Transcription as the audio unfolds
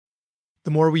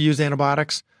the more we use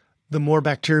antibiotics, the more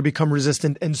bacteria become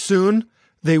resistant, and soon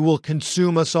they will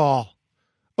consume us all.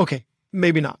 Okay,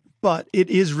 maybe not, but it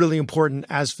is really important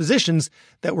as physicians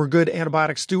that we're good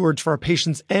antibiotic stewards for our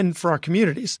patients and for our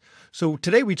communities. So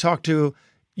today we talk to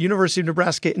University of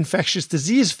Nebraska Infectious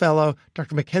Disease Fellow,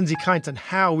 Dr. Mackenzie Keintz, on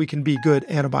how we can be good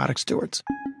antibiotic stewards.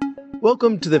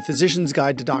 Welcome to the Physician's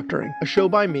Guide to Doctoring, a show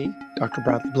by me, Dr.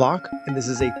 Bradley Block, and this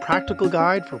is a practical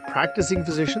guide for practicing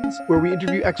physicians where we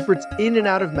interview experts in and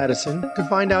out of medicine to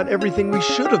find out everything we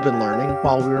should have been learning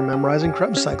while we were memorizing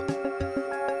Krebs cycle.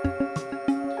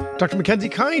 Dr. Mackenzie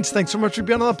Keintz, thanks so much for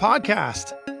being on the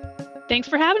podcast. Thanks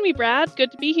for having me, Brad.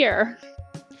 Good to be here.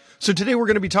 So today we're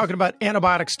going to be talking about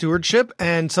antibiotic stewardship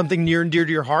and something near and dear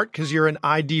to your heart because you're an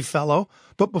ID fellow.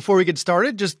 But before we get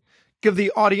started, just give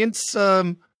the audience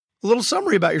a little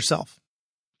summary about yourself.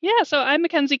 Yeah, so I'm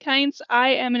Mackenzie Keintz. I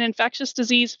am an infectious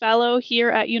disease fellow here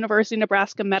at University of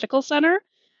Nebraska Medical Center.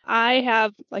 I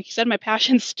have, like you said, my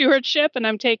passion is stewardship, and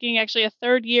I'm taking actually a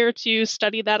third year to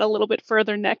study that a little bit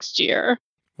further next year.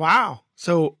 Wow.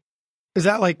 So is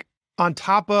that like on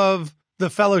top of the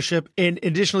fellowship an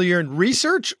additional year in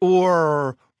research,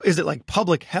 or is it like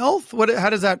public health? What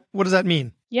does that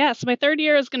mean? Yeah, so my third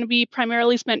year is going to be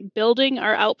primarily spent building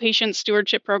our outpatient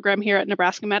stewardship program here at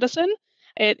Nebraska Medicine.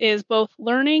 It is both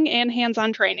learning and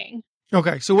hands-on training.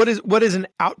 Okay, so what is an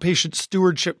outpatient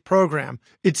stewardship program?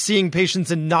 It's seeing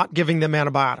patients and not giving them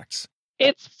antibiotics.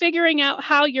 It's figuring out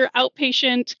how your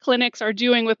outpatient clinics are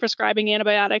doing with prescribing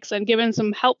antibiotics and giving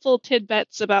some helpful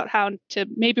tidbits about how to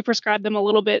maybe prescribe them a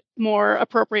little bit more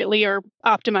appropriately or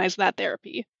optimize that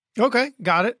therapy. Okay,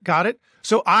 got it.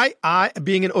 So I,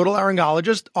 being an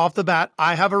otolaryngologist, off the bat,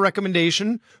 I have a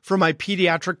recommendation for my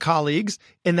pediatric colleagues,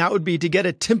 and that would be to get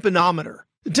a tympanometer.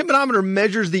 The tympanometer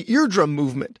measures the eardrum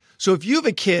movement. So if you have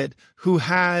a kid who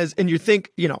has, and you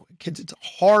think, kids, it's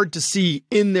hard to see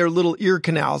in their little ear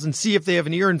canals and see if they have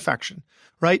an ear infection,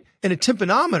 right? And a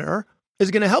tympanometer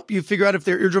is going to help you figure out if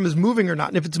their eardrum is moving or not.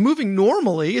 And if it's moving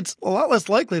normally, it's a lot less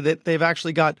likely that they've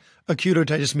actually got acute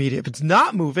otitis media. If it's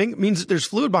not moving, it means that there's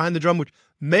fluid behind the drum, which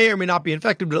may or may not be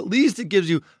infected, but at least it gives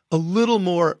you a little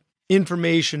more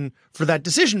information for that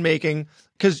decision making,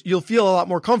 because you'll feel a lot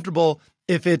more comfortable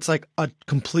if it's like a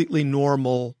completely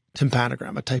normal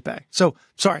tympanogram, a type A. So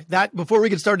sorry, that before we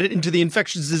get started into the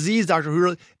infectious disease doctor, who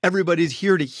really everybody's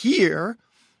here to hear,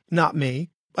 not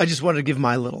me. I just wanted to give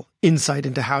my little insight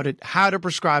into how to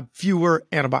prescribe fewer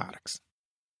antibiotics.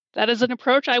 That is an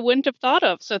approach I wouldn't have thought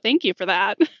of, so thank you for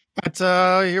that. That's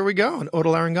here we go, an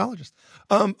otolaryngologist.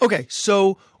 Okay,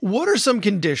 so what are some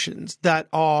conditions that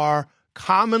are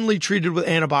commonly treated with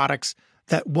antibiotics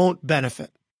that won't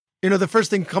benefit? The first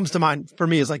thing that comes to mind for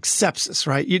me is like sepsis,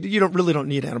 right? You don't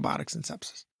need antibiotics in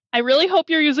sepsis. I really hope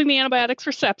you're using the antibiotics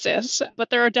for sepsis, but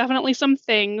there are definitely some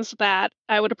things that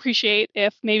I would appreciate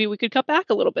if maybe we could cut back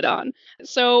a little bit on.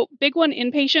 So big one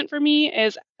inpatient for me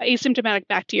is asymptomatic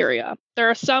bacteria. There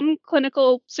are some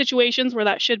clinical situations where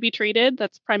that should be treated.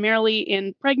 That's primarily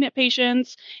in pregnant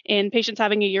patients, in patients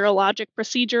having a urologic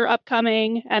procedure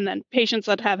upcoming, and then patients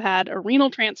that have had a renal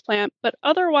transplant. But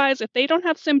otherwise, if they don't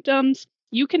have symptoms,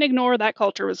 you can ignore that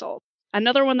culture result.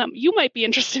 Another one that you might be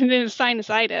interested in is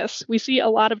sinusitis. We see a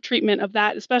lot of treatment of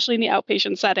that, especially in the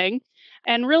outpatient setting.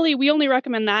 And really, we only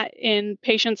recommend that in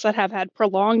patients that have had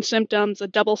prolonged symptoms, a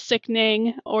double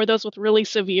sickening, or those with really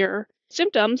severe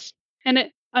symptoms.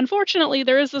 And unfortunately,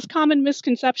 there is this common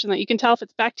misconception that you can tell if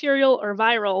it's bacterial or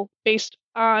viral based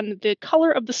on the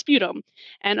color of the sputum.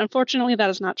 And unfortunately, that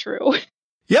is not true.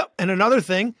 Yep. And another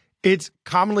thing, it's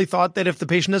commonly thought that if the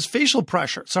patient has facial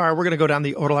pressure, sorry, we're going to go down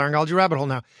the otolaryngology rabbit hole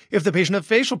now. If the patient has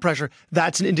facial pressure,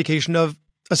 that's an indication of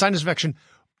a sinus infection.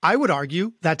 I would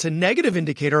argue that's a negative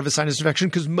indicator of a sinus infection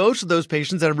because most of those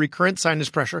patients that have recurrent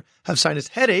sinus pressure have sinus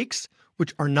headaches,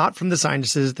 which are not from the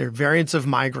sinuses. They're variants of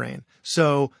migraine.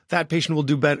 So that patient will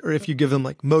do better if you give them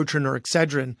like Motrin or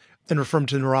Excedrin and refer them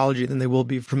to neurology than they will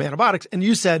be from antibiotics. And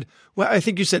you said, I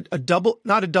think you said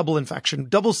not a double infection,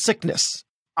 double sickness.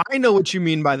 I know what you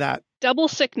mean by that. Double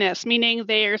sickness, meaning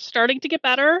they're starting to get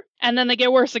better and then they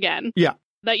get worse again. Yeah.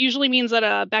 That usually means that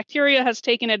a bacteria has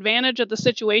taken advantage of the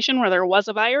situation where there was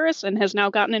a virus and has now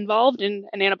gotten involved, and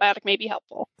an antibiotic may be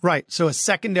helpful. Right. So a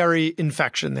secondary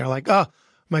infection. They're like,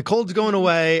 my cold's going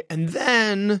away. And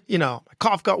then, my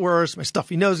cough got worse. My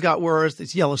stuffy nose got worse.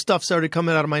 This yellow stuff started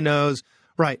coming out of my nose.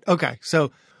 Right. Okay.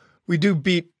 So we do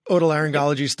beat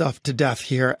otolaryngology stuff to death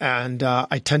here. And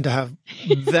I tend to have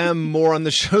them more on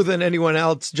the show than anyone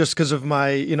else just because of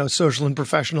my, social and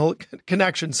professional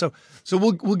connection. So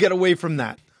we'll get away from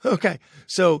that. Okay.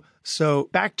 So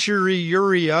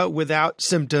bacteriuria without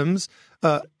symptoms,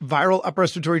 viral upper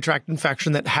respiratory tract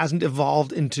infection that hasn't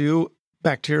evolved into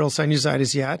bacterial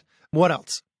sinusitis yet. What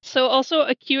else? So also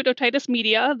acute otitis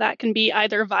media, that can be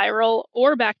either viral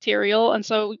or bacterial. And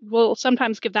so we'll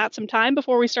sometimes give that some time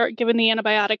before we start giving the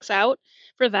antibiotics out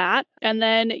for that. And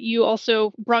then you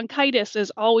also, bronchitis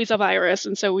is always a virus.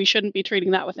 And so we shouldn't be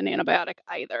treating that with an antibiotic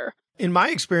either. In my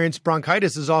experience,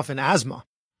 bronchitis is often asthma.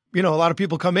 A lot of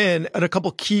people come in, and a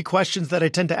couple key questions that I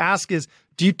tend to ask is,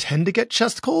 do you tend to get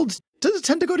chest colds? Does it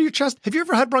tend to go to your chest? Have you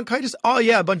ever had bronchitis? Oh,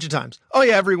 yeah, a bunch of times. Oh,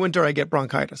 yeah, every winter I get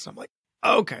bronchitis. I'm like,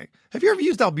 okay. Have you ever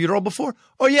used albuterol before?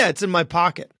 Oh, yeah, it's in my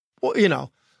pocket. Well,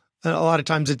 a lot of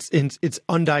times it's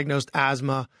undiagnosed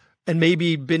asthma and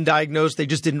maybe been diagnosed. They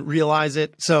just didn't realize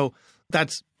it. So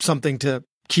that's something to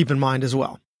keep in mind as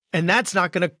well. And that's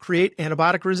not going to create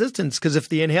antibiotic resistance, because if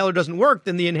the inhaler doesn't work,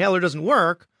 then the inhaler doesn't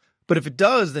work. But if it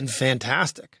does, then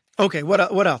fantastic. Okay, what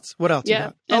else? What else?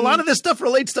 Yeah, you got? A lot of this stuff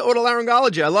relates to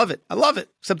otolaryngology. I love it.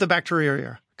 Except the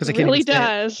bacteriuria, because I can't really even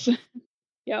does.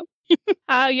 Yep.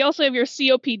 You also have your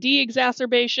COPD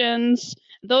exacerbations.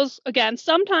 Those, again,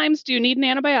 sometimes do need an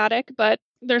antibiotic, but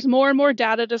there's more and more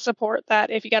data to support that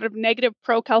if you got a negative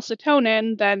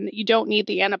procalcitonin, then you don't need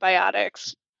the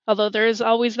antibiotics. Although there is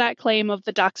always that claim of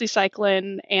the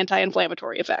doxycycline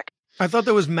anti-inflammatory effect. I thought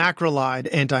there was macrolide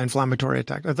anti-inflammatory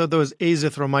effect. I thought there was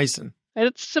azithromycin.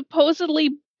 It's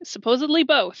supposedly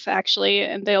both, actually,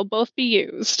 and they'll both be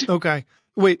used. Okay.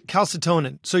 Wait,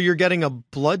 calcitonin. So you're getting a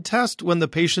blood test when the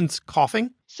patient's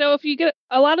coughing? So if you get,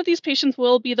 a lot of these patients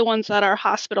will be the ones that are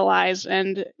hospitalized,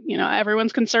 and,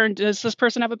 everyone's concerned, does this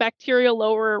person have a bacterial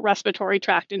lower respiratory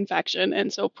tract infection?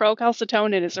 And so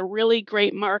procalcitonin is a really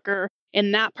great marker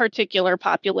in that particular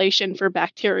population for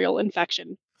bacterial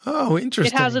infection. Oh,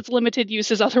 interesting. It has its limited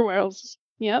uses otherwise.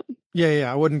 Yep.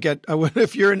 Yeah. I wouldn't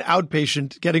if you're an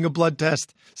outpatient getting a blood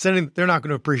test, they're not going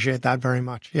to appreciate that very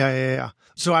much. Yeah.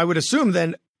 So I would assume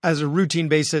then, as a routine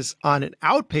basis on an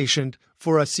outpatient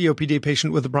for a COPD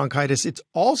patient with a bronchitis, it's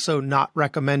also not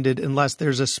recommended unless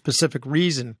there's a specific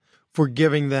reason for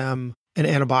giving them an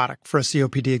antibiotic for a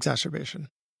COPD exacerbation.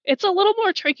 It's a little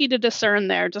more tricky to discern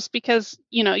there, just because,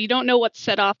 you don't know what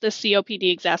set off this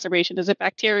COPD exacerbation. Is it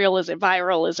bacterial? Is it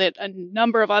viral? Is it a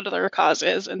number of other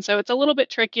causes? And so it's a little bit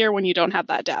trickier when you don't have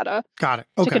that data. Got it.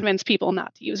 Okay. To convince people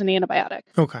not to use an antibiotic.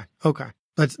 Okay.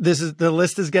 The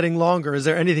list is getting longer. Is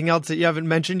there anything else that you haven't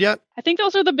mentioned yet? I think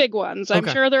those are the big ones. I'm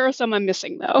sure there are some I'm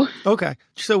missing, though. Okay.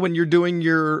 So when you're doing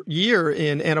your year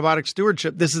in antibiotic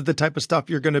stewardship, this is the type of stuff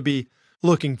you're going to be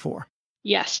looking for.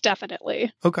 Yes,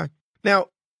 definitely. Okay. Now,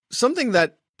 something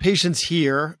that patients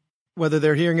hear, whether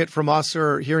they're hearing it from us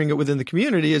or hearing it within the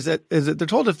community, is that they're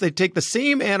told if they take the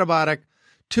same antibiotic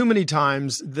too many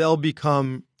times, they'll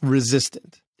become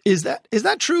resistant. Is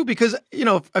that true? Because,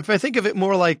 if I think of it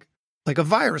more like a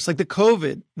virus, like the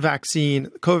COVID vaccine,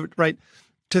 right?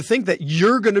 To think that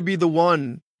you're going to be the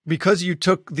one, because you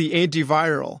took the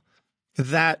antiviral,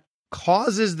 that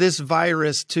causes this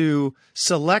virus to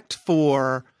select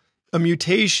for a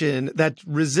mutation that's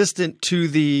resistant to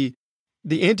the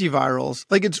antivirals,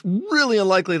 like it's really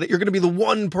unlikely that you're going to be the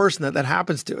one person that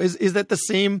happens to. Is that the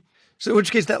same? So in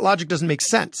which case that logic doesn't make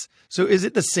sense. So is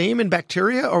it the same in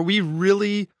bacteria? Are we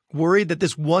really worried that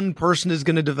this one person is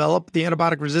going to develop the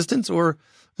antibiotic resistance, or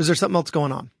is there something else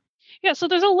going on? Yeah, so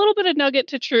there's a little bit of nugget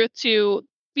to truth to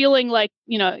feeling like,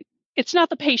 it's not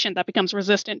the patient that becomes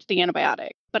resistant to the antibiotic.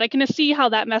 But I can see how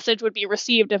that message would be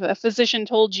received if a physician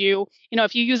told you,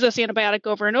 if you use this antibiotic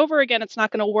over and over again, it's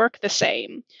not going to work the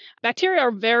same. Bacteria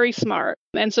are very smart.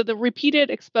 And so the repeated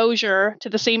exposure to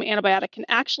the same antibiotic can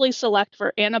actually select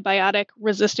for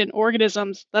antibiotic-resistant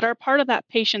organisms that are part of that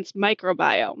patient's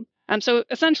microbiome. So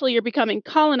essentially, you're becoming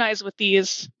colonized with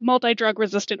these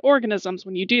multi-drug-resistant organisms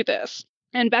when you do this.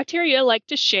 And bacteria like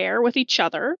to share with each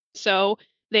other. So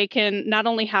they can not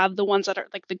only have the ones that are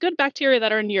like the good bacteria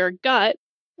that are in your gut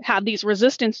have these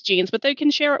resistance genes, but they can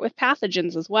share it with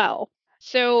pathogens as well.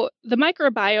 So the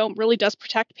microbiome really does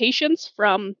protect patients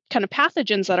from kind of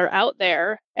pathogens that are out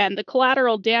there. And the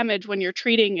collateral damage when you're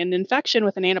treating an infection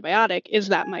with an antibiotic is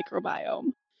that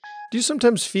microbiome. Do you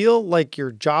sometimes feel like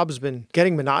your job's been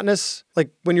getting monotonous?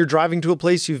 Like when you're driving to a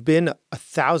place you've been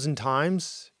 1,000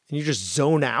 times and you just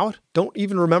zone out? Don't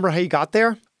even remember how you got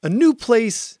there? A new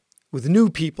place with new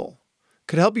people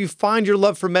could help you find your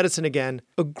love for medicine again.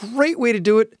 A great way to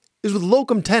do it is with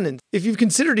locum tenens. If you've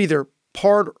considered either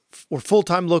part or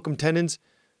full-time locum tenens,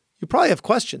 you probably have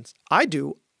questions. I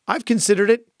do. I've considered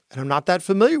it, and I'm not that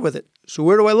familiar with it. So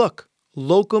where do I look?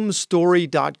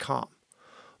 Locumstory.com.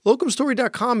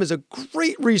 Locumstory.com is a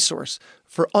great resource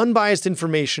for unbiased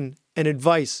information and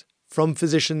advice from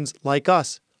physicians like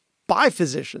us, by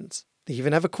physicians. They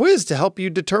even have a quiz to help you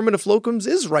determine if locums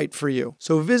is right for you.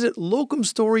 So visit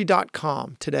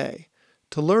locumstory.com today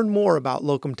to learn more about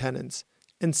locum tenens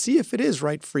and see if it is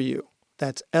right for you.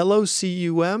 That's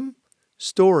LOCUM,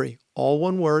 story, all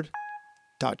one word,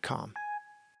 .com.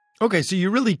 Okay, so you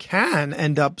really can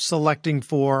end up selecting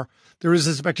for the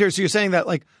resistant bacteria. So you're saying that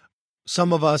like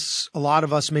some of us, a lot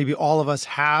of us, maybe all of us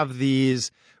have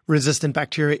these resistant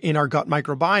bacteria in our gut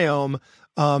microbiome.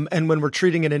 And when we're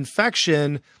treating an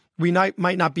infection, we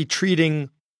might not be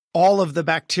treating all of the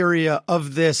bacteria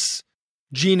of this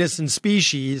genus and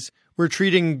species.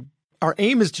 Our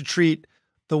aim is to treat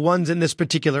the ones in this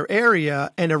particular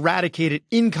area and eradicate it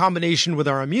in combination with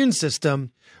our immune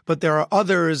system. But there are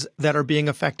others that are being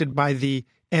affected by the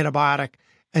antibiotic.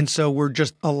 And so we're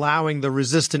just allowing the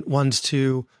resistant ones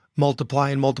to multiply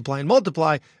and multiply and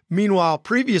multiply. Meanwhile,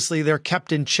 previously, they're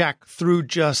kept in check through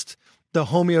just the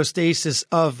homeostasis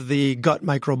of the gut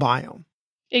microbiome.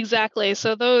 Exactly.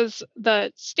 So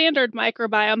the standard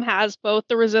microbiome has both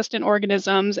the resistant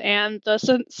organisms and the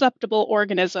susceptible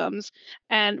organisms.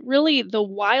 And really, the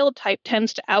wild type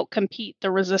tends to outcompete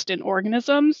the resistant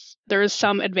organisms. There is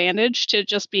some advantage to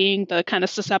just being the kind of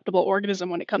susceptible organism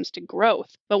when it comes to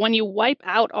growth. But when you wipe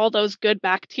out all those good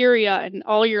bacteria and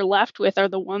all you're left with are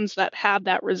the ones that have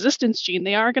that resistance gene,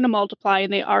 they are going to multiply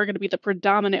and they are going to be the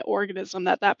predominant organism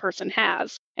that person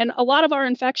has. And a lot of our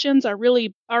infections are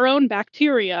really our own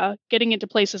bacteria getting into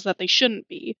places that they shouldn't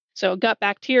be. So gut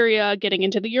bacteria getting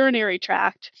into the urinary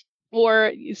tract,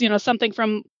 or something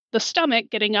from the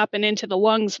stomach getting up and into the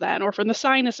lungs then, or from the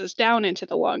sinuses down into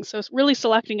the lungs. So it's really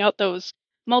selecting out those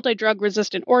multi-drug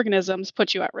resistant organisms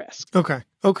puts you at risk. Okay.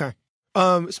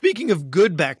 Speaking of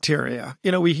good bacteria,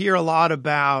 we hear a lot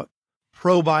about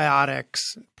probiotics,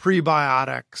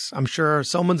 prebiotics. I'm sure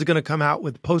someone's going to come out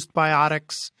with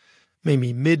postbiotics,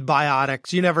 maybe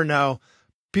midbiotics. You never know.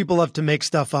 People love to make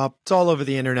stuff up. It's all over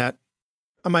the internet.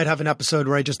 I might have an episode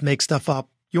where I just make stuff up.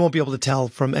 You won't be able to tell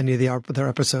from any of the other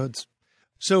episodes.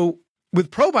 So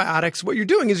with probiotics, what you're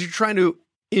doing is you're trying to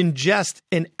ingest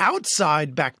an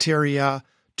outside bacteria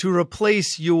to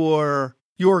replace your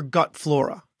gut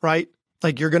flora, right?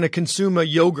 Like you're going to consume a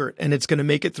yogurt and it's going to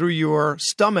make it through your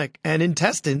stomach and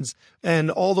intestines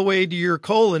and all the way to your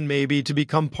colon maybe to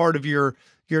become part of your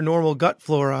normal gut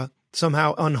flora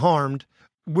somehow unharmed.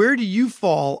 Where do you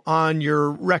fall on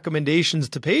your recommendations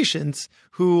to patients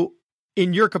who,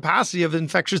 in your capacity of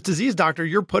infectious disease doctor,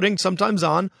 you're putting sometimes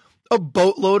on a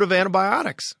boatload of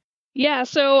antibiotics? Yeah,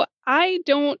 so I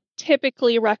don't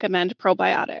typically recommend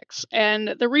probiotics.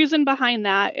 And the reason behind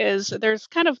that is there's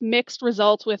kind of mixed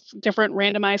results with different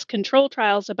randomized control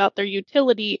trials about their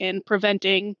utility in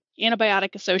preventing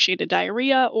antibiotic-associated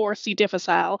diarrhea or C.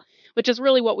 difficile, which is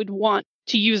really what we'd want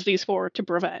to use these for to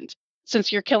prevent,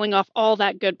 since you're killing off all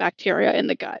that good bacteria in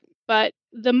the gut. But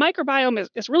the microbiome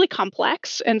is really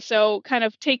complex. And so kind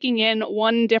of taking in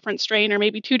one different strain or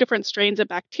maybe two different strains of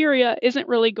bacteria isn't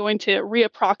really going to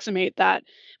reapproximate that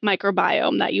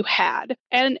microbiome that you had.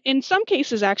 And in some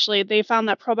cases, actually, they found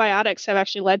that probiotics have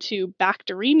actually led to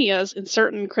bacteremias in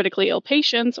certain critically ill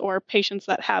patients or patients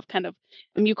that have kind of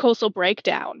a mucosal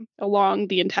breakdown along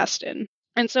the intestine.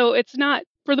 And so it's not,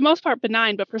 for the most part,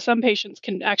 benign, but for some patients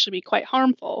can actually be quite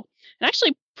harmful. And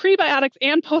actually, prebiotics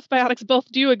and postbiotics both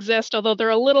do exist, although they're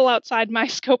a little outside my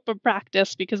scope of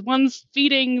practice because one's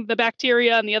feeding the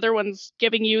bacteria and the other one's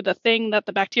giving you the thing that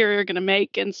the bacteria are going to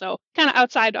make. And so kind of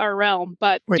outside our realm,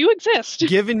 but do exist.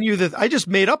 I just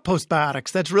made up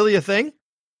postbiotics. That's really a thing?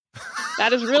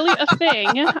 That is really a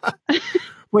thing.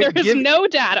 There is no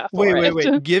data for it.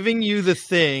 Wait. Giving you the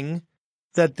thing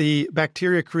that the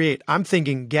bacteria create. I'm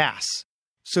thinking gas.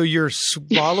 So you're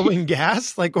swallowing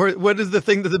gas? Or what is the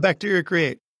thing that the bacteria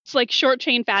create? It's like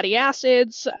short-chain fatty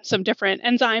acids, some different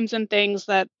enzymes and things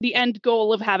that the end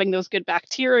goal of having those good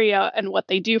bacteria and what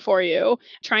they do for you,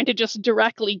 trying to just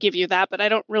directly give you that. But I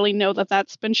don't really know that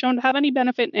that's been shown to have any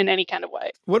benefit in any kind of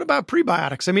way. What about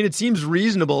prebiotics? I mean, it seems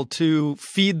reasonable to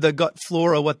feed the gut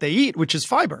flora what they eat, which is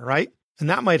fiber, right? And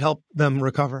that might help them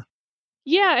recover.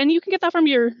 Yeah, and you can get that from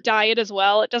your diet as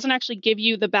well. It doesn't actually give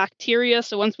you the bacteria.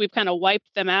 So once we've kind of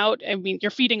wiped them out, I mean, you're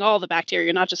feeding all the bacteria.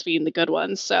 You're not just feeding the good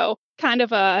ones. So kind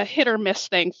of a hit or miss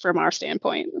thing from our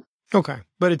standpoint. Okay.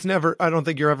 But I don't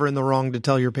think you're ever in the wrong to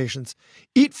tell your patients,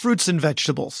 eat fruits and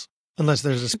vegetables, unless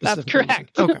there's a specific That's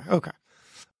correct. Reason.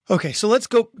 Okay. So let's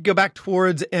go back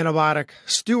towards antibiotic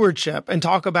stewardship and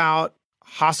talk about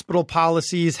hospital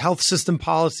policies, health system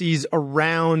policies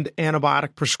around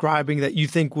antibiotic prescribing that you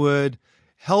think would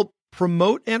help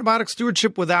promote antibiotic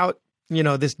stewardship without,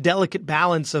 this delicate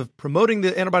balance of promoting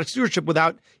the antibiotic stewardship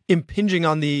without impinging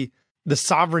on the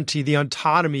sovereignty, the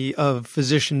autonomy of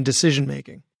physician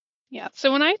decision-making. Yeah.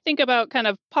 So when I think about kind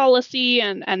of policy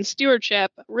and stewardship,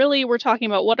 really we're talking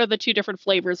about what are the two different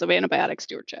flavors of antibiotic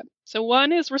stewardship. So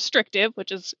one is restrictive,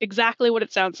 which is exactly what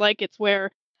it sounds like. It's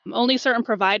where only certain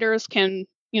providers can,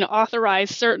 authorize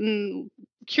certain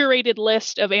curated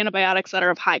list of antibiotics that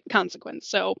are of high consequence.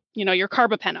 So, your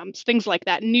carbapenems, things like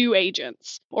that, new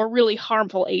agents or really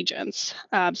harmful agents.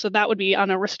 So that would be on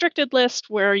a restricted list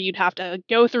where you'd have to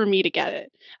go through me to get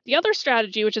it. The other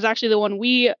strategy, which is actually the one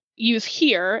we use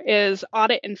here, is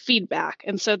audit and feedback.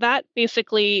 And so that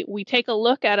basically we take a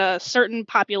look at a certain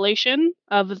population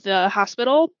of the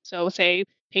hospital. So say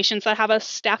patients that have a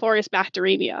Staph aureus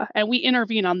bacteremia, and we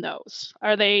intervene on those.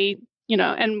 Are they,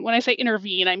 and when I say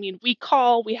intervene, I mean we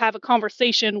have a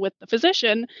conversation with the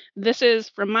physician. This is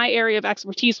from my area of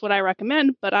expertise what I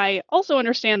recommend, but I also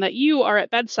understand that you are at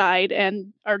bedside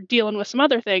and are dealing with some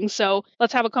other things. So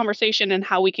let's have a conversation and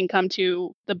how we can come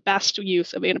to the best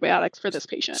use of antibiotics for this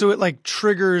patient. So it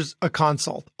triggers a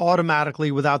consult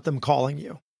automatically without them calling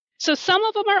you. So some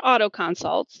of them are auto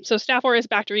consults. So Staph aureus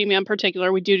bacteremia in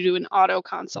particular, we do an auto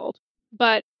consult.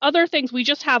 But other things, we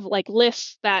just have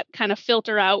lists that kind of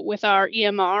filter out with our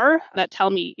EMR that tell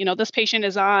me, this patient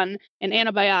is on an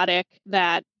antibiotic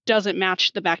that doesn't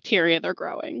match the bacteria they're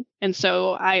growing. And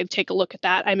so I take a look at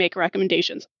that. I make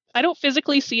recommendations. I don't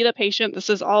physically see the patient. This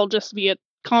is all just via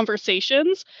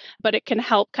conversations, but it can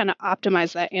help kind of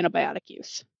optimize that antibiotic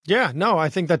use. Yeah, no, I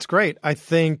think that's great. I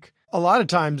think a lot of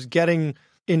times getting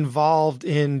involved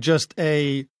in just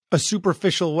a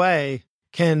superficial way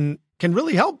can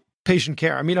really help patient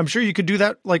care. I mean, I'm sure you could do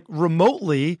that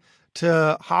remotely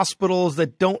to hospitals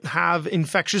that don't have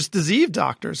infectious disease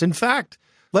doctors. In fact,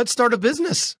 let's start a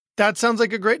business. That sounds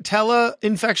like a great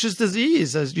infectious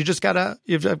disease. As you've got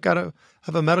to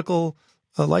have a medical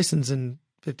license in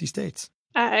 50 states.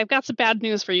 I've got some bad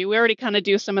news for you. We already kind of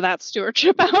do some of that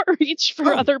stewardship outreach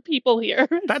for other people here.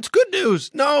 That's good news.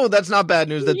 No, that's not bad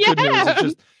news. That's good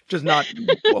news. It's just not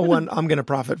one I'm going to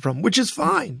profit from, which is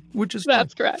fine.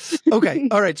 That's correct. Okay.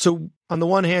 All right. So on the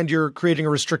one hand, you're creating a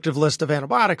restrictive list of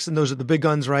antibiotics, and those are the big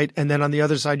guns, right? And then on the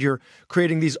other side, you're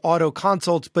creating these auto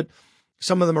consults, but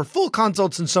some of them are full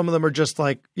consults and some of them are just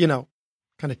kind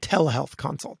of telehealth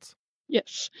consults.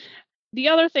 Yes. The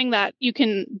other thing that you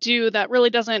can do that really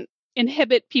doesn't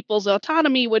inhibit people's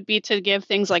autonomy would be to give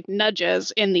things like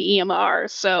nudges in the EMR.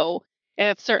 So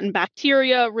if certain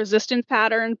bacteria resistance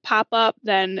pattern pop up,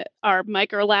 then our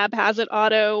micro lab has an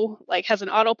auto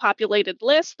populated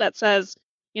list that says,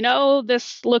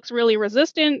 this looks really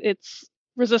resistant. It's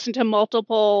resistant to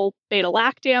multiple beta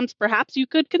lactams. Perhaps you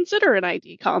could consider an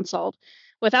ID consult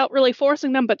without really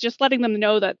forcing them, but just letting them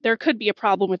know that there could be a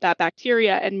problem with that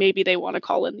bacteria and maybe they want to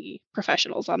call in the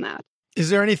professionals on that. Is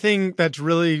there anything that's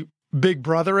really Big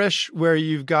Brother-ish where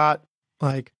you've got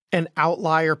an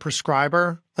outlier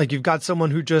prescriber? You've got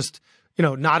someone who just,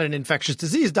 not an infectious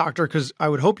disease doctor, because I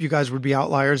would hope you guys would be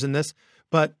outliers in this,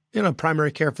 but,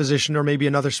 primary care physician or maybe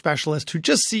another specialist who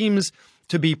just seems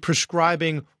to be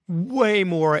prescribing way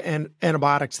more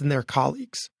antibiotics than their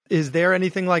colleagues. Is there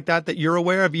anything like that you're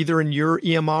aware of, either in your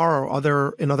EMR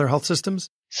or in other health systems?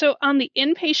 So on the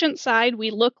inpatient side, we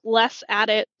look less at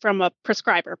it from a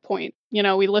prescriber point.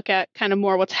 We look at kind of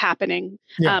more what's happening.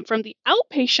 Yeah. From the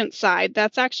outpatient side,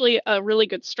 that's actually a really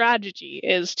good strategy,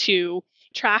 is to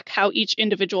track how each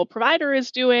individual provider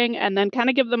is doing and then kind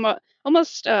of give them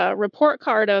almost a report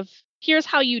card of here's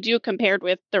how you do compared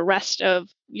with the rest of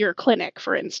your clinic,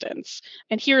 for instance.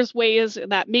 And here's ways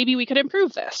that maybe we could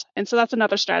improve this. And so that's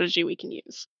another strategy we can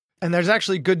use. And there's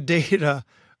actually good data.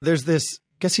 There's this,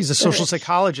 I guess he's a social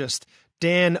psychologist,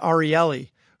 Dan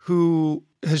Ariely, who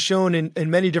has shown in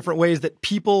many different ways that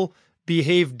people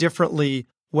behave differently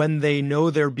when they know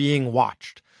they're being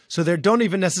watched. So there don't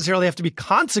even necessarily have to be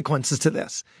consequences to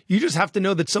this. You just have to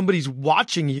know that somebody's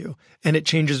watching you and it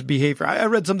changes behavior. I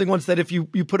read something once that if you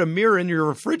put a mirror in your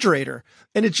refrigerator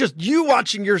and it's just you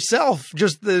watching yourself,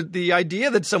 just the idea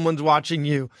that someone's watching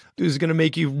you is going to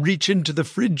make you reach into the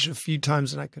fridge a few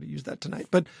times. And I could have used that tonight.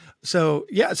 But so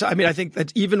I think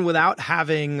that even without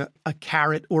having a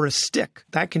carrot or a stick,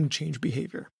 that can change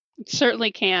behavior. It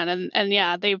certainly can. And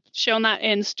yeah, they've shown that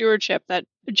in stewardship that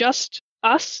just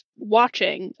us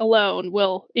watching alone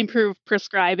will improve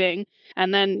prescribing.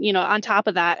 And then, on top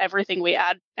of that, everything we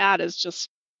add is just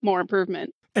more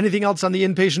improvement. Anything else on the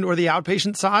inpatient or the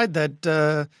outpatient side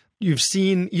that you've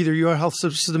seen either your health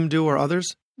system do or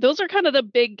others? Those are kind of the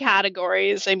big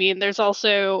categories. I mean, there's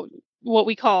also what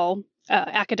we call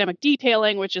academic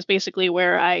detailing, which is basically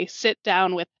where I sit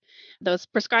down with those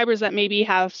prescribers that maybe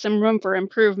have some room for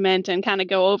improvement and kind of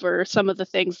go over some of the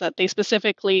things that they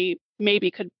specifically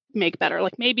maybe could make better.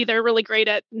 Like maybe they're really great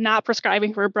at not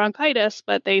prescribing for bronchitis,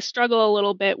 but they struggle a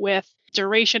little bit with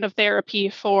duration of therapy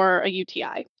for a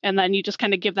UTI. And then you just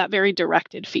kind of give that very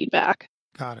directed feedback.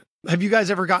 Got it. Have you guys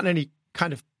ever gotten any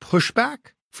kind of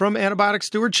pushback from antibiotic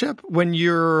stewardship when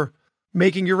you're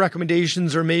making your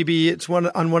recommendations, or maybe it's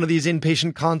on one of these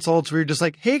inpatient consults where you're just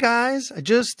like, hey guys, I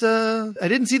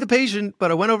didn't see the patient,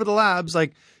 but I went over the labs.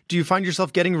 Like, do you find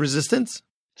yourself getting resistance?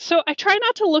 So I try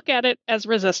not to look at it as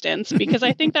resistance, because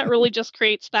I think that really just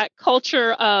creates that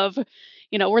culture of,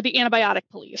 we're the antibiotic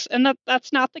police. And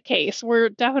that's not the case. We're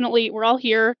all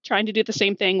here trying to do the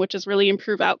same thing, which is really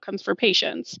improve outcomes for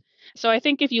patients. So I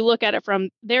think if you look at it from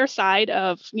their side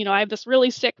of, I have this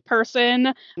really sick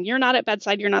person, you're not at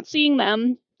bedside, you're not seeing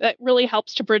them, that really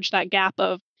helps to bridge that gap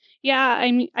of,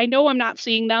 I know I'm not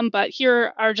seeing them, but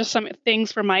here are just some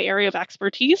things from my area of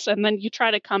expertise. And then you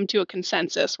try to come to a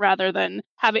consensus rather than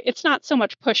it's not so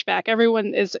much pushback.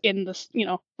 Everyone is in this,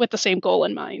 with the same goal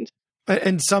in mind.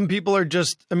 And some people are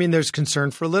there's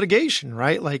concern for litigation,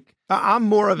 right? Like I'm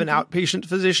more of an outpatient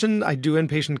physician. I do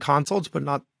inpatient consults, but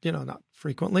not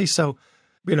frequently. So,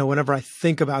 whenever I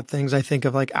think about things, I think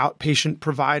of like outpatient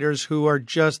providers who are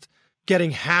just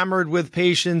getting hammered with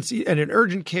patients in an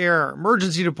urgent care,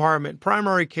 emergency department,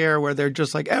 primary care, where they're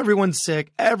just like, everyone's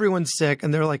sick.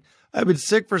 And they're like, I've been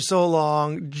sick for so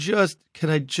long.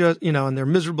 And they're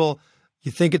miserable.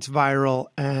 You think it's viral,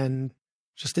 and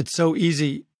just, it's so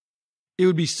easy. It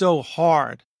would be so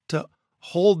hard to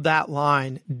hold that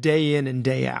line day in and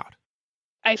day out.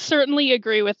 I certainly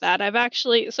agree with that.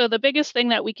 So the biggest thing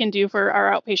that we can do for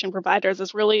our outpatient providers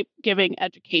is really giving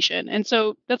education. And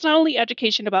so that's not only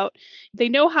education about, they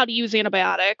know how to use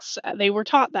antibiotics, they were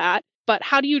taught that, but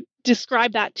how do you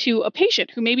describe that to a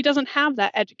patient who maybe doesn't have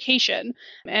that education,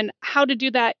 and how to do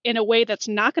that in a way that's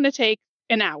not going to take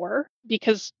an hour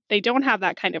because they don't have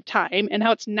that kind of time, and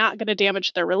how it's not going to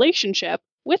damage their relationship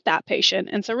with that patient.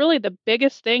 And so really the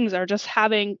biggest things are just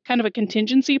having kind of a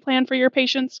contingency plan for your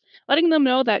patients, letting them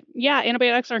know that,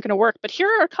 antibiotics aren't going to work, but here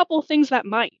are a couple of things that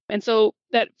might. And so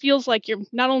that feels like you're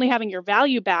not only having your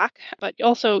value back, but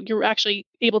also you're actually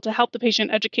able to help the patient,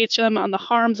 educate them on the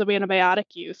harms of antibiotic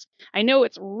use. I know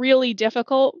it's really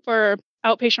difficult for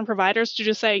outpatient providers to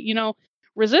just say,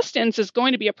 resistance is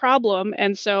going to be a problem,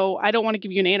 and so I don't want to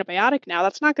give you an antibiotic now.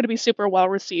 That's not going to be super well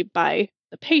received by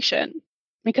the patient,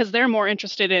 because they're more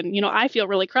interested in, I feel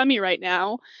really crummy right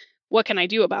now. What can I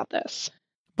do about this?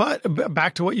 But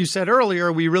back to what you said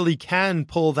earlier, we really can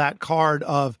pull that card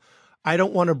of, I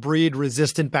don't want to breed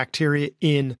resistant bacteria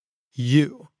in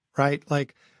you, right?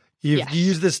 Like you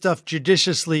use this stuff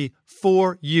judiciously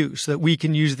for you so that we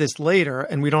can use this later,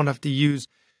 and we don't have to use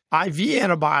IV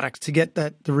antibiotics to get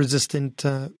the resistant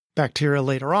bacteria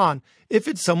later on, if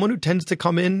it's someone who tends to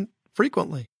come in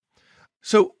frequently.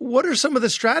 So what are some of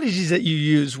the strategies that you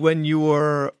use when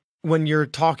you're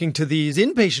talking to these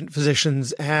inpatient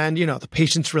physicians and, the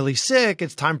patient's really sick,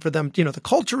 it's time for them, the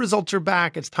culture results are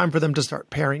back, it's time for them to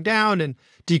start paring down and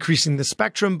decreasing the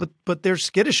spectrum, but they're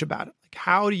skittish about it. Like,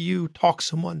 how do you talk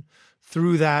someone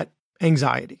through that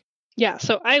anxiety? Yeah,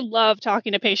 so I love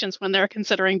talking to patients when they're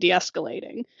considering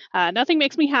de-escalating. Nothing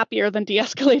makes me happier than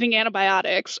de-escalating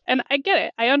antibiotics. And I get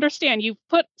it. I understand. You've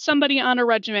put somebody on a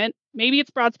regimen, maybe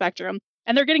it's broad spectrum,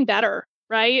 and they're getting better,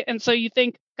 right? And so you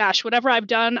think, gosh, whatever I've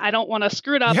done, I don't want to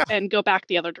screw it up and go back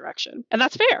the other direction. And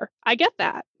that's fair. I get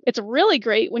that. It's really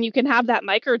great when you can have that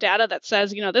micro data that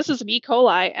says, this is an E.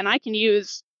 coli, and I can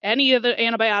use any of the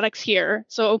antibiotics here.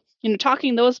 So,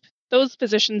 talking those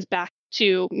physicians back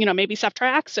to, maybe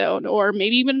ceftriaxone or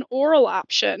maybe even an oral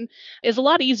option is a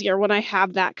lot easier when I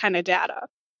have that kind of data.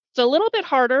 It's a little bit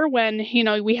harder when,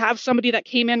 we have somebody that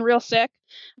came in real sick,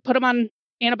 put them on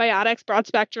antibiotics, broad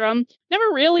spectrum, never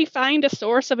really find a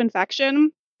source of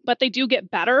infection, but they do get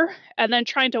better, and then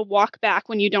trying to walk back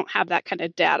when you don't have that kind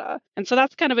of data. And so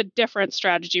that's kind of a different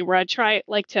strategy where I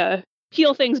like to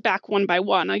peel things back one by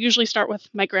one. I usually start with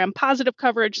my gram-positive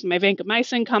coverage. My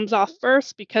vancomycin comes off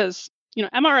first because,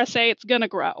 MRSA, it's going to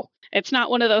grow. It's not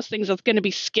one of those things that's going to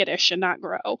be skittish and not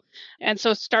grow. And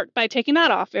so start by taking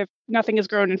that off if nothing has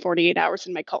grown in 48 hours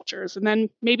in my cultures. And then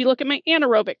maybe look at my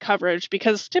anaerobic coverage,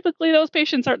 because typically those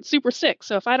patients aren't super sick.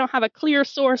 So if I don't have a clear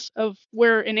source of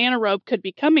where an anaerobe could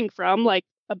be coming from, like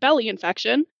a belly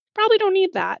infection, probably don't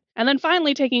need that. And then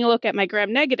finally taking a look at my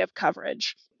gram-negative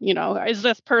coverage. Is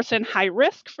this person high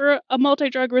risk for a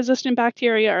multi-drug resistant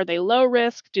bacteria? Are they low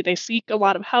risk? Do they seek a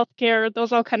lot of healthcare?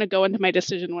 Those all kind of go into my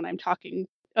decision when I'm talking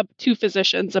to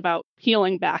physicians about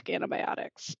peeling back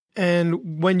antibiotics.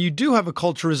 And when you do have a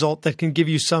culture result that can give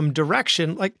you some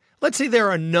direction, like let's say there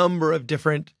are a number of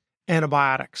different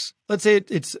antibiotics. Let's say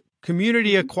it's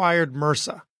community-acquired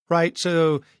MRSA, right?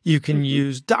 So you can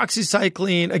use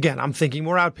doxycycline. Again, I'm thinking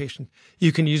more outpatient.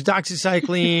 You can use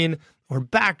doxycycline or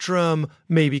Bactrim,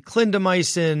 maybe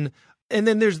clindamycin. And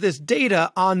then there's this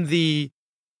data on the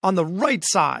right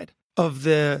side of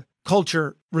the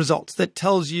culture results that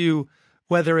tells you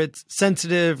whether it's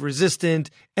sensitive, resistant,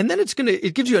 and then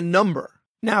it gives you a number.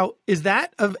 Now, is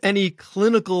that of any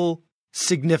clinical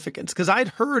significance? Because I'd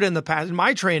heard in the past, in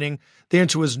my training, the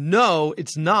answer was no,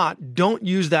 it's not. Don't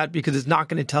use that because it's not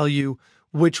going to tell you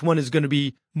which one is going to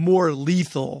be more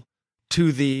lethal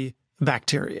to the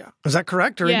bacteria. Is that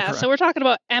correct or incorrect? So we're talking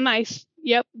about MIC.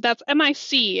 Yep, that's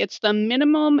MIC. It's the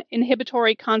minimum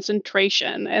inhibitory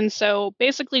concentration. And so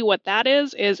basically what that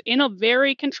is in a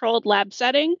very controlled lab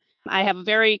setting, I have a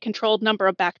very controlled number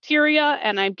of bacteria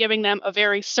and I'm giving them a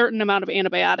very certain amount of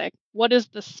antibiotic. What is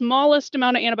the smallest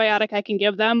amount of antibiotic I can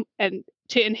give them and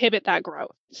to inhibit that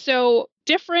growth? So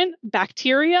different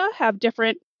bacteria have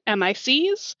different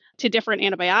MICs to different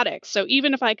antibiotics. So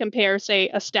even if I compare, say,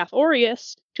 a Staph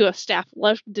aureus to a Staph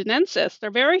londinensis,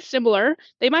 they're very similar.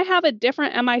 They might have a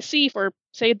different MIC for,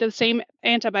 say, the same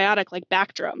antibiotic like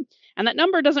Bactrim. And that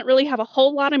number doesn't really have a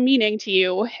whole lot of meaning to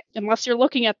you unless you're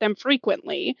looking at them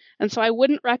frequently. And so I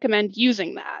wouldn't recommend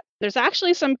using that. There's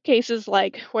actually some cases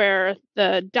like where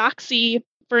the doxy,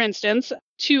 for instance,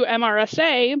 to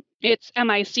MRSA, its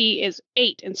MIC is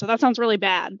 8. And so that sounds really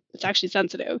bad. It's actually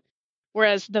sensitive.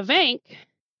 Whereas the vanc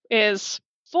is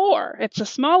 4. It's a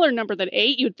smaller number than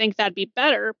 8. You'd think that'd be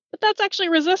better, but that's actually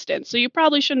resistant. So you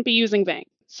probably shouldn't be using vanc.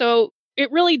 So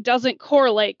it really doesn't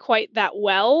correlate quite that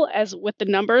well as with the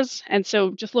numbers. And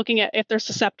so just looking at if they're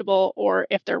susceptible or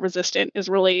if they're resistant is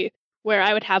really where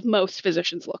I would have most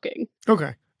physicians looking.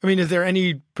 Okay. I mean, is there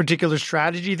any particular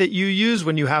strategy that you use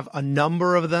when you have a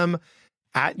number of them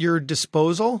at your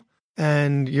disposal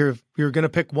and you're going to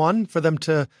pick one for them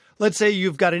to, let's say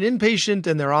you've got an inpatient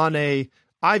and they're on a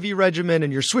IV regimen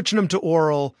and you're switching them to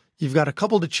oral. You've got a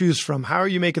couple to choose from. How are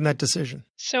you making that decision?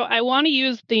 So I want to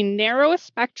use the narrowest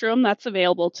spectrum that's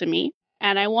available to me.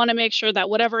 And I want to make sure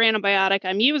that whatever antibiotic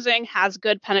I'm using has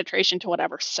good penetration to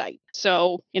whatever site.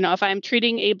 So, if I'm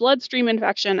treating a bloodstream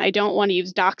infection, I don't want to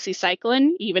use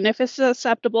doxycycline, even if it's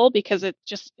susceptible, because it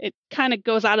kind of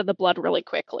goes out of the blood really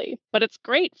quickly. But it's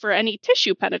great for any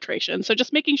tissue penetration. So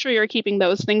just making sure you're keeping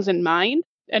those things in mind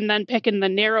and then picking the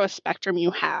narrowest spectrum you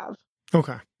have.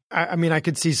 Okay. I mean, I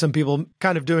could see some people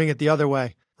kind of doing it the other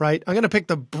way, right? I'm going to pick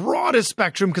the broadest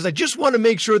spectrum because I just want to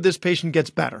make sure this patient gets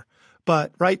better.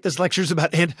 But, right, this lecture is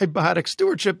about antibiotic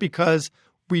stewardship because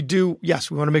we want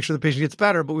to make sure the patient gets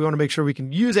better, but we want to make sure we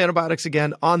can use antibiotics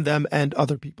again on them and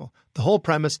other people. The whole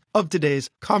premise of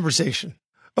today's conversation.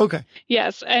 Okay.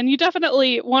 Yes. And you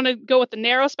definitely want to go with the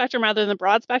narrow spectrum rather than the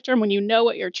broad spectrum when you know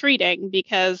what you're treating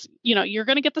because, you're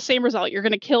going to get the same result. You're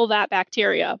going to kill that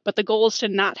bacteria, but the goal is to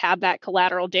not have that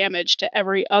collateral damage to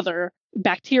every other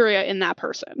bacteria in that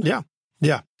person. Yeah.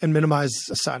 Yeah. And minimize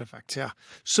side effects. Yeah.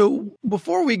 So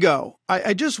before we go,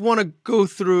 I just want to go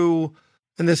through,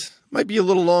 and this might be a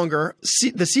little longer,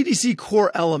 the CDC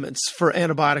core elements for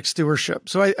antibiotic stewardship.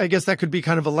 So I guess that could be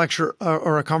kind of a lecture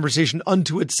or a conversation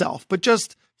unto itself. But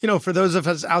just, for those of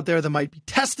us out there that might be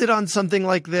tested on something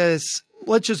like this,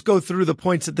 let's just go through the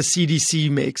points that the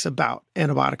CDC makes about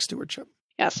antibiotic stewardship.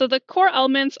 Yeah, so the core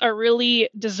elements are really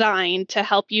designed to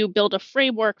help you build a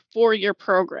framework for your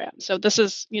program. So this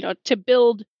is, to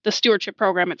build the stewardship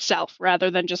program itself rather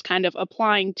than just kind of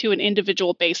applying to an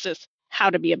individual basis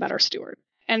how to be a better steward.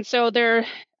 And so there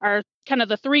are kind of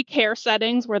the 3 care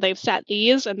settings where they've set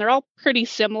these, and they're all pretty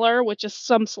similar, with just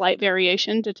some slight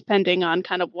variation depending on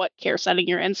kind of what care setting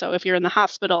you're in. So if you're in the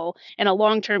hospital, in a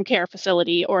long-term care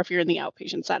facility, or if you're in the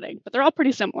outpatient setting, but they're all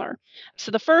pretty similar.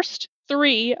 So the first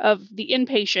 3 of the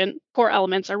inpatient core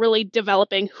elements are really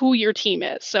developing who your team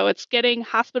is. So it's getting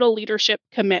hospital leadership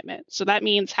commitment. So that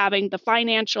means having the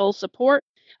financial support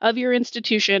of your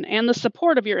institution and the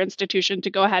support of your institution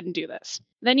to go ahead and do this.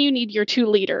 Then you need your 2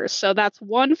 leaders. So that's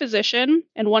 1 physician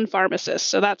and 1 pharmacist.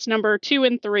 So that's number 2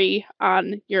 and 3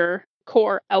 on your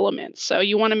core elements. So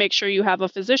you want to make sure you have a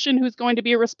physician who's going to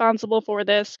be responsible for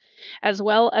this, as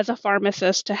well as a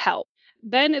pharmacist to help.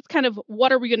 Then it's kind of,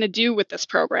 what are we going to do with this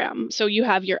program? So you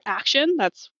have your action.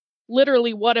 That's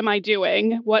literally, what am I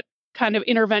doing? What kind of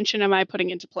intervention am I putting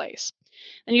into place?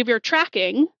 Then you have your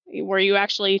tracking, where you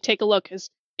actually take a look.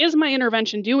 Is my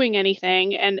intervention doing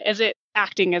anything, and is it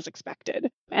acting as expected?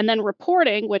 And then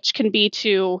reporting, which can be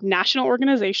to national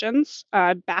organizations,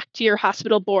 back to your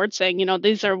hospital board saying,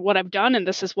 these are what I've done and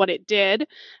this is what it did,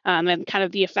 and kind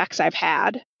of the effects I've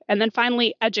had. And then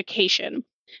finally, education.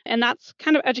 And that's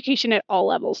kind of education at all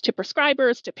levels, to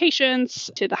prescribers, to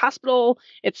patients, to the hospital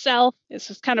itself. It's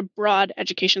just kind of broad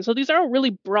education. So these are all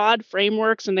really broad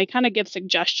frameworks, and they kind of give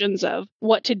suggestions of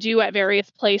what to do at various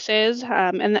places.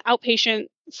 And the outpatient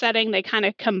setting, they kind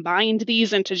of combined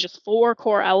these into just 4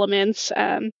 core elements.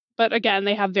 But again,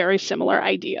 they have very similar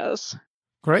ideas.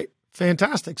 Great.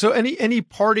 Fantastic. So any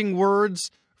parting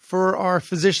words for our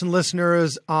physician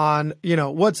listeners on,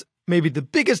 what's maybe the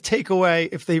biggest takeaway,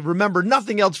 if they remember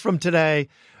nothing else from today,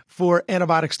 for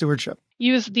antibiotic stewardship?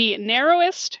 Use the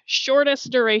narrowest,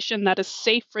 shortest duration that is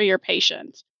safe for your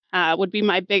patient, would be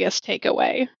my biggest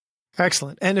takeaway.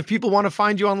 Excellent. And if people want to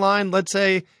find you online, let's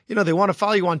say, they want to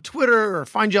follow you on Twitter or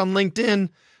find you on LinkedIn,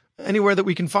 anywhere that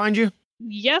we can find you?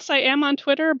 Yes, I am on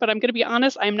Twitter, but I'm going to be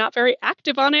honest, I'm not very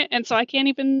active on it. And so I can't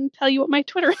even tell you what my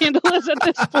Twitter handle is at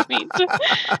this point.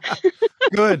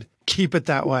 Good. Keep it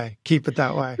that way. Keep it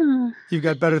that way. You've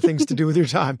got better things to do with your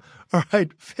time. All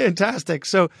right. Fantastic.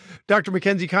 So Dr.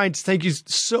 Mackenzie Keintz, thank you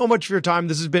so much for your time.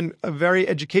 This has been a very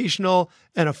educational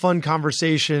and a fun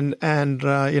conversation, and,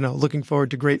 looking forward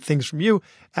to great things from you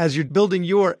as you're building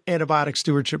your antibiotic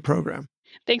stewardship program.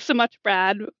 Thanks so much,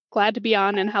 Brad. Glad to be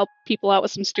on and help people out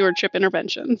with some stewardship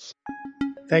interventions.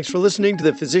 Thanks for listening to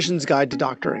the Physician's Guide to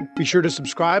Doctoring. Be sure to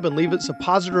subscribe and leave us a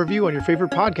positive review on your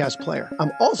favorite podcast player.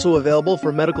 I'm also available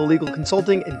for medical legal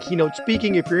consulting and keynote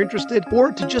speaking if you're interested,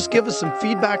 or to just give us some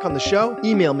feedback on the show,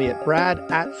 email me at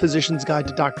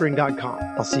brad@physiciansguidetodoctoring.com.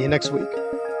 I'll see you next week.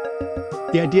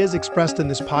 The ideas expressed in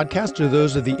this podcast are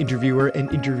those of the interviewer and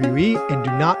interviewee and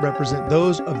do not represent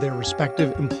those of their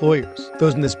respective employers.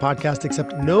 Those in this podcast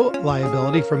accept no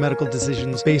liability for medical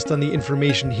decisions based on the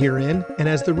information herein, and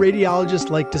as the radiologists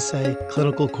like to say,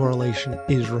 clinical correlation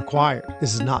is required.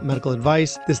 This is not medical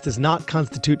advice. This does not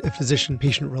constitute a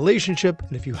physician-patient relationship,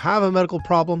 and if you have a medical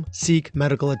problem, seek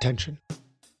medical attention.